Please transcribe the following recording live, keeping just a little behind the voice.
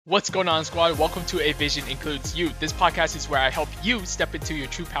What's going on, squad? Welcome to A Vision Includes You. This podcast is where I help you step into your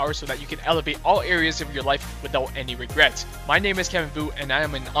true power so that you can elevate all areas of your life without any regrets. My name is Kevin Vu, and I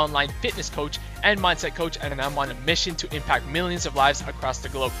am an online fitness coach and mindset coach, and I'm on a mission to impact millions of lives across the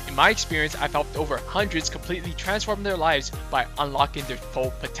globe. In my experience, I've helped over hundreds completely transform their lives by unlocking their full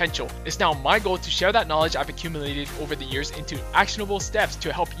potential. It's now my goal to share that knowledge I've accumulated over the years into actionable steps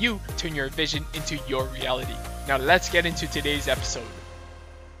to help you turn your vision into your reality. Now let's get into today's episode.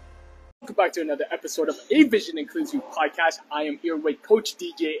 Welcome back to another episode of A Vision Includes You podcast. I am here with Coach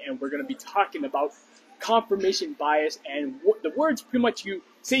DJ, and we're going to be talking about confirmation bias and the words pretty much you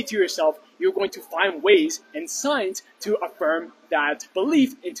say to yourself. You're going to find ways and signs to affirm that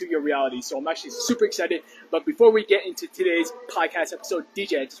belief into your reality. So I'm actually super excited. But before we get into today's podcast episode,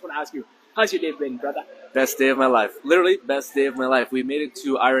 DJ, I just want to ask you, how's your day been, brother? Best day of my life. Literally, best day of my life. We made it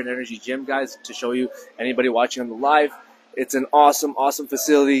to Iron Energy Gym, guys, to show you, anybody watching on the live. It's an awesome, awesome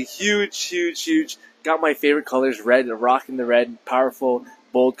facility. Huge. Got my favorite colors, red, rocking the red, powerful,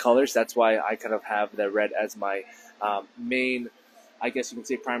 bold colors. That's why I kind of have the red as my main, I guess you can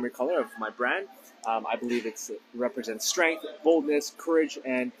say, primary color of my brand. I believe it represents strength, boldness, courage,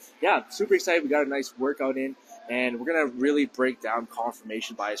 and yeah, super excited. We got a nice workout in, and we're going to really break down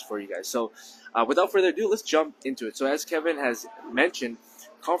confirmation bias for you guys. So without further ado, let's jump into it. So as Kevin has mentioned,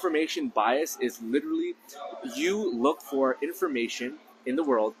 confirmation bias is literally you look for information in the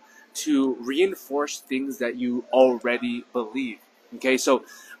world to reinforce things that you already believe. Okay, so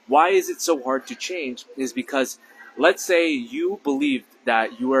why is it so hard to change is because let's say you believe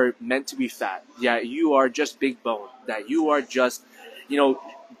that you are meant to be fat, you are just big bone, that you are just,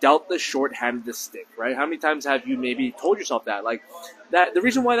 dealt the short hand of the stick, right? How many times have you maybe told yourself that? Like, that the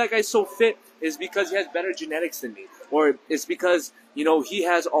reason why that guy's so fit is because he has better genetics than me. Or it's because, he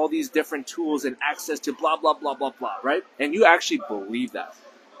has all these different tools and access to blah, blah, blah, blah, blah, right? And you actually believe that.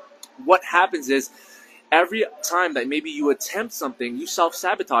 What happens is every time that maybe you attempt something, you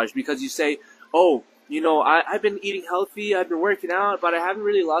self-sabotage because you say, I've been eating healthy, I've been working out, but I haven't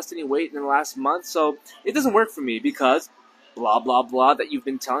really lost any weight in the last month, so it doesn't work for me because blah, blah, blah that you've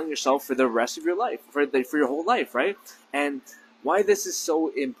been telling yourself for the rest of your life, for your whole life, right? And why this is so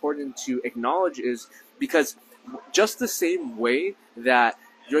important to acknowledge is because just the same way that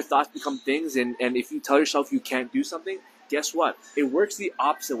your thoughts become things, and if you tell yourself you can't do something, guess what? It works the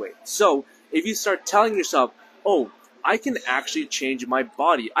opposite way. So if you start telling yourself, I can actually change my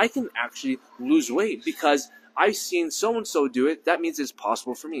body, I can actually lose weight because I've seen so-and-so do it, that means it's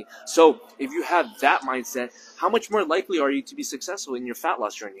possible for me. So if you have that mindset, how much more likely are you to be successful in your fat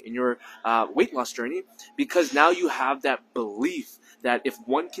loss journey, in your weight loss journey? Because now you have that belief that if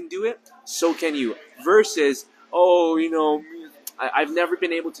one can do it, so can you. Versus, I've never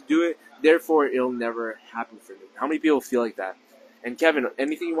been able to do it, therefore it'll never happen for me. How many people feel like that? And Kevin,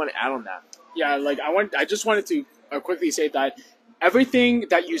 anything you want to add on that? Yeah, I just wanted to quickly say that everything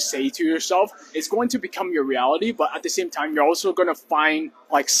that you say to yourself is going to become your reality, but at the same time, you're also going to find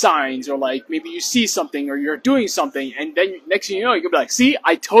signs, or maybe you see something or you're doing something, and then next thing you know, you'll be like, see,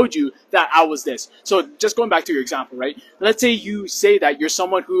 I told you that I was this. So just going back to your example, right? Let's say you say that you're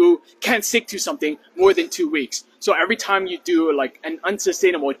someone who can't stick to something more than 2 weeks. So every time you do an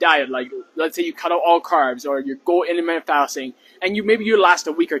unsustainable diet, let's say you cut out all carbs or you go intermittent fasting, and maybe you last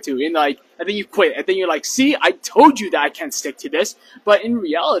a week or two, and then you quit, and then you're like, see, I told you that I can't stick to this. But in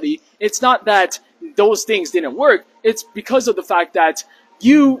reality, it's not that those things didn't work. It's because of the fact that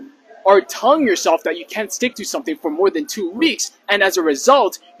you are telling yourself that you can't stick to something for more than 2 weeks, and as a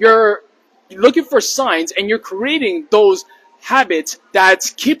result, you're looking for signs and you're creating those habits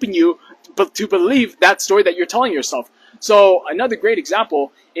that's keeping you to believe that story that you're telling yourself. So another great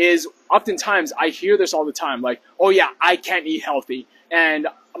example is oftentimes I hear this all the time, I can't eat healthy, and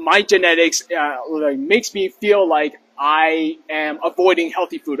my genetics makes me feel like I am avoiding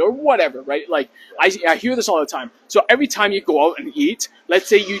healthy food or whatever, right? I hear this all the time. So every time you go out and eat, let's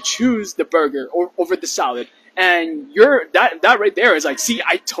say you choose the burger over the salad, and that right there is see,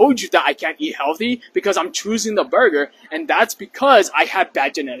 I told you that I can't eat healthy because I'm choosing the burger, and that's because I have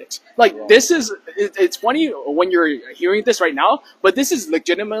bad genetics. It's funny when you're hearing this right now, but this is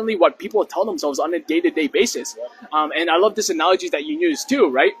legitimately what people tell themselves on a day-to-day basis. And I love this analogy that you use too,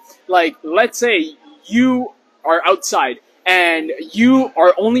 right? Let's say you are outside and you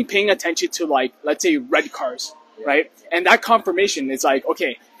are only paying attention to let's say red cars, right? And that confirmation is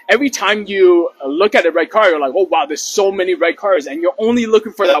okay, every time you look at a red car, you're like, oh wow, there's so many red cars, and you're only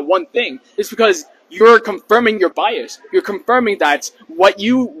looking for that one thing. It's because you're confirming your bias. You're confirming that what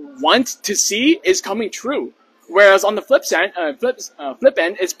you want to see is coming true. Whereas on the flip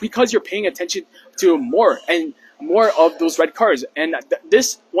end, it's because you're paying attention to more. And more of those red cards. And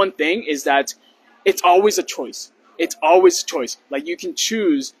this one thing is that it's always a choice. It's always a choice. Like you can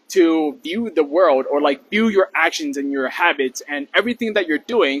choose to view the world or like view your actions and your habits and everything that you're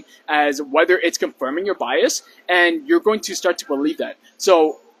doing as whether it's confirming your bias, and you're going to start to believe that.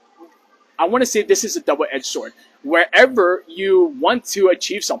 So I want to say this is a double-edged sword. Wherever you want to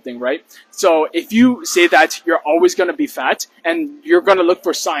achieve something, right? So if you say that you're always going to be fat and you're going to look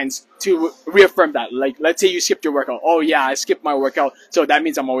for signs to reaffirm that, like let's say you skipped your workout. Oh yeah, I skipped my workout, so that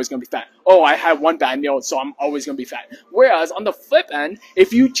means I'm always going to be fat. Oh, I had one bad meal, so I'm always going to be fat. Whereas on the flip end,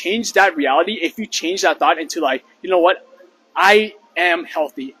 if you change that reality, if you change that thought into like, you know what, I am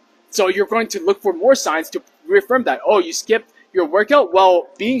healthy. So you're going to look for more signs to reaffirm that. Oh, you skipped your workout? Well,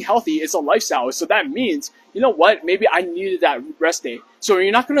 being healthy is a lifestyle. So that means, you know what? Maybe I needed that rest day. So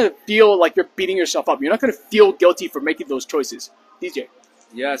you're not going to feel like you're beating yourself up. You're not going to feel guilty for making those choices. DJ.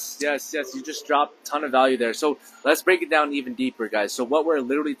 Yes. You just dropped a ton of value there. So let's break it down even deeper, guys. So what we're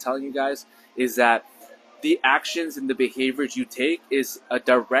literally telling you guys is that the actions and the behaviors you take is a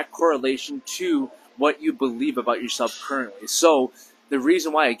direct correlation to what you believe about yourself currently. So the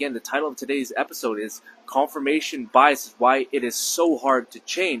reason why, again, the title of today's episode is confirmation bias, why it is so hard to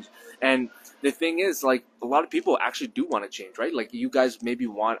change. And the thing is, like, a lot of people actually do want to change, right? Like, you guys maybe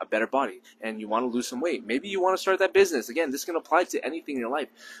want a better body and you want to lose some weight. Maybe you want to start that business. Again, this can apply to anything in your life.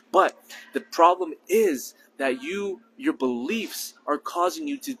 But the problem is that your beliefs are causing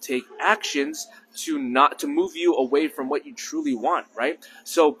you to take actions to move you away from what you truly want, right?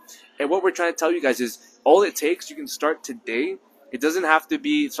 So, and what we're trying to tell you guys is all it takes, you can start today. It doesn't have to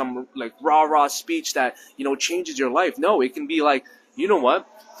be some like rah speech that, changes your life. No, it can be like, you know what?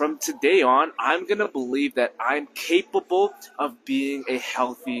 From today on, I'm going to believe that I'm capable of being a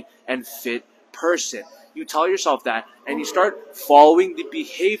healthy and fit person. You tell yourself that, and you start following the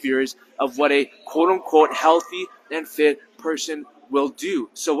behaviors of what a quote-unquote healthy and fit person will do.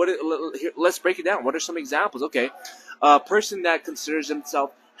 So let's break it down. What are some examples? Okay, a person that considers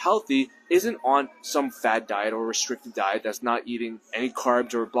himself healthy isn't on some fad diet or restricted diet that's not eating any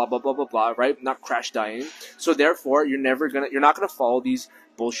carbs or blah blah blah blah blah, right? Not crash dieting. So therefore, you're not gonna follow these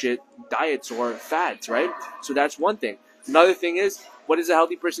bullshit diets or fads, right? So that's one thing. Another thing is, what does a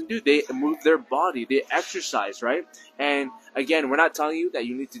healthy person do? They move their body, they exercise, right? And again, we're not telling you that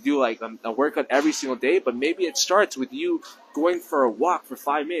you need to do like a workout every single day, but maybe it starts with you going for a walk for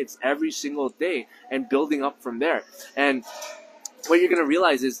 5 minutes every single day and building up from there. And what you're going to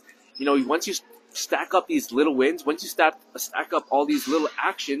realize is, once you stack up these little wins, once you stack up all these little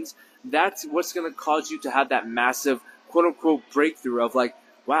actions, that's what's going to cause you to have that massive quote-unquote breakthrough of like,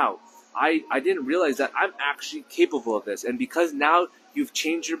 wow, I didn't realize that I'm actually capable of this. And because now you've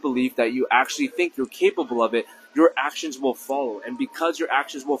changed your belief that you actually think you're capable of it, your actions will follow. And because your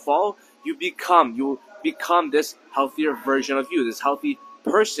actions will follow, you'll become this healthier version of you, this healthy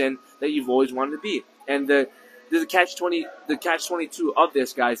person that you've always wanted to be. And the catch-22 of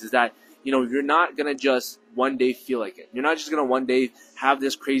this, guys, is that, you're not going to just one day feel like it. You're not just going to one day have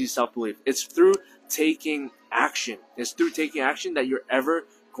this crazy self-belief. It's through taking action. It's through taking action that you're ever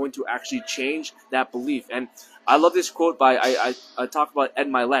going to actually change that belief. And I love this quote by, I talk about Ed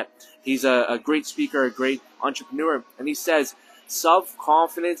Mylett. He's a great speaker, a great entrepreneur. And he says,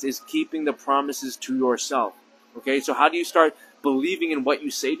 self-confidence is keeping the promises to yourself. Okay, so how do you start believing in what you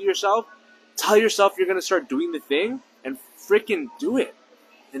say to yourself? Tell yourself you're going to start doing the thing and freaking do it.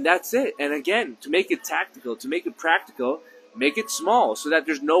 And that's it. And again, to make it tactical, to make it practical, make it small so that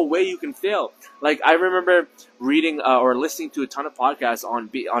there's no way you can fail. Like I remember reading or listening to a ton of podcasts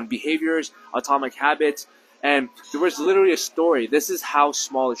on behaviors, atomic habits, and there was literally a story. This is how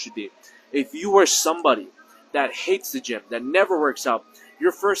small it should be. If you were somebody that hates the gym, that never works out,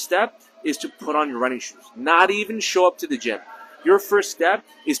 your first step is to put on your running shoes. Not even show up to the gym. Your first step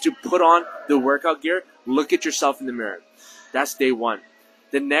is to put on the workout gear, look at yourself in the mirror. That's day one.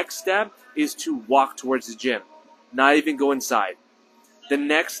 The next step is to walk towards the gym, not even go inside. The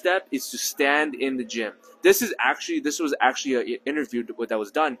next step is to stand in the gym. This was actually an interview that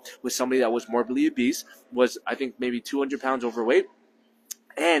was done with somebody that was morbidly obese, was I think maybe 200 pounds overweight.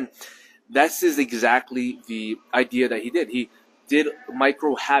 And this is exactly the idea that he did. He did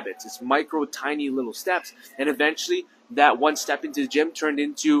micro habits. It's micro, tiny little steps. And eventually that one step into the gym turned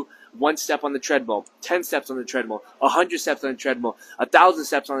into 1 step on the treadmill, 10 steps on the treadmill, 100 steps on the treadmill, 1,000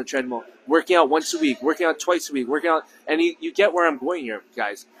 steps on the treadmill, working out once a week, working out twice a week, and you get where I'm going here,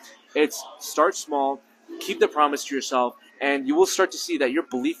 guys. It's start small, keep the promise to yourself, and you will start to see that your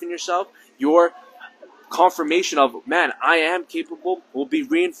belief in yourself, your confirmation of, man, I am capable, will be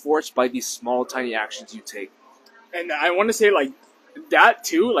reinforced by these small, tiny actions you take. And I want to say, like, that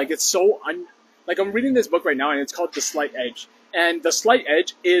too, like, it's so Like I'm reading this book right now, and it's called The Slight Edge. And the slight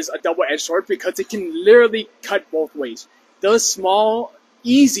edge is a double-edged sword because it can literally cut both ways. Those small,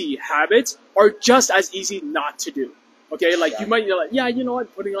 easy habits are just as easy not to do. Okay, like you might be like, yeah, you know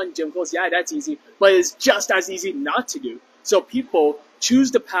what, putting on gym clothes, yeah, that's easy, but it's just as easy not to do. So people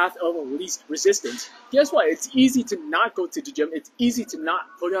choose the path of least resistance. Guess what? It's easy to not go to the gym. It's easy to not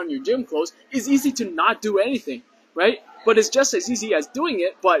put on your gym clothes. It's easy to not do anything, right? But it's just as easy as doing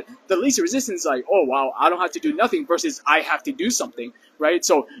it, but the least resistance is like, oh wow, I don't have to do nothing versus I have to do something, right?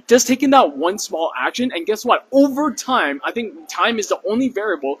 So just taking that one small action, and guess what? Over time, I think time is the only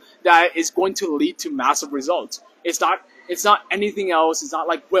variable that is going to lead to massive results. It's not anything else. It's not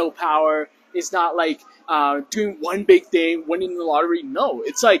like willpower. It's not like doing one big thing, winning the lottery. No,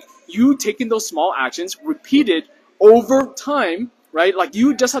 it's like you taking those small actions, repeated over time, right? Like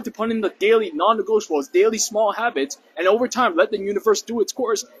you just have to put in the daily non-negotiables, daily small habits, and over time let the universe do its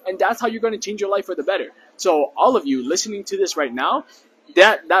course, and that's how you're going to change your life for the better. So all of you listening to this right now,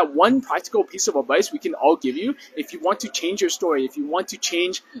 that one practical piece of advice we can all give you, if you want to change your story, if you want to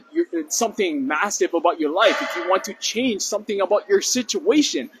change something massive about your life, if you want to change something about your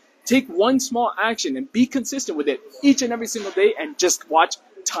situation, take one small action and be consistent with it each and every single day, and just watch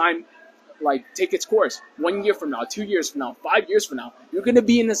time like take its course. 1 year from now, 2 years from now, 5 years from now, you're going to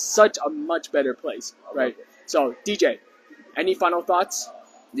be in such a much better place, right? So DJ, any final thoughts?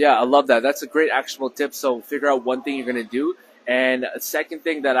 Yeah, I love that. That's a great actionable tip. So figure out one thing you're going to do. And a second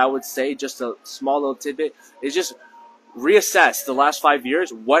thing that I would say, just a small little tidbit, is just reassess the last 5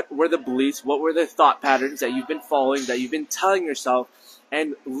 years. What were the beliefs? What were the thought patterns that you've been following, that you've been telling yourself?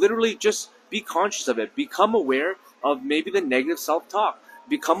 And literally just be conscious of it. Become aware of maybe the negative self-talk.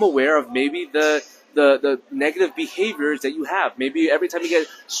 Become aware of maybe the negative behaviors that you have. Maybe every time you get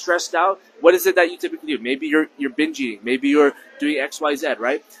stressed out, what is it that you typically do? Maybe you're binge eating. Maybe you're doing X, Y, Z,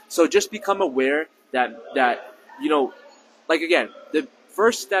 right? So just become aware that you know, like again, the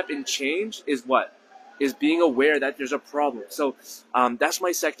first step in change is what? Is being aware that there's a problem. So that's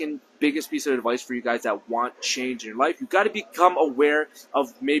my second biggest piece of advice for you guys that want change in your life. You've got to become aware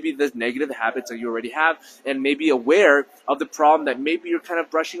of maybe the negative habits that you already have, and maybe aware of the problem that maybe you're kind of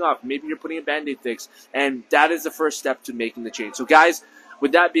brushing off. Maybe you're putting a Band-Aid fix, and that is the first step to making the change. So guys,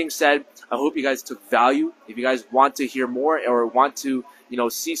 with that being said, I hope you guys took value. If you guys want to hear more or want to,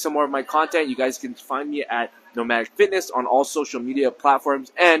 see some more of my content, you guys can find me at Nomadic Fitness on all social media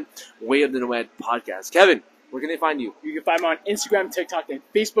platforms and Way of the Nomad podcast. Kevin, where can they find you? You can find me on Instagram, TikTok, and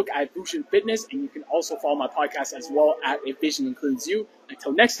Facebook at Vision Fitness, and you can also follow my podcast as well at A Vision Includes You.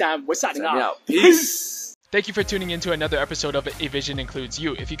 Until next time, we're signing out. Peace. Thank you for tuning in to another episode of A Vision Includes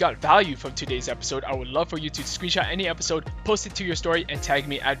You. If you got value from today's episode, I would love for you to screenshot any episode, post it to your story, and tag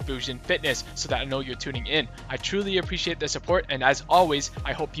me at Vision Fitness so that I know you're tuning in. I truly appreciate the support, and as always,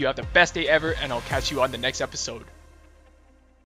 I hope you have the best day ever, and I'll catch you on the next episode.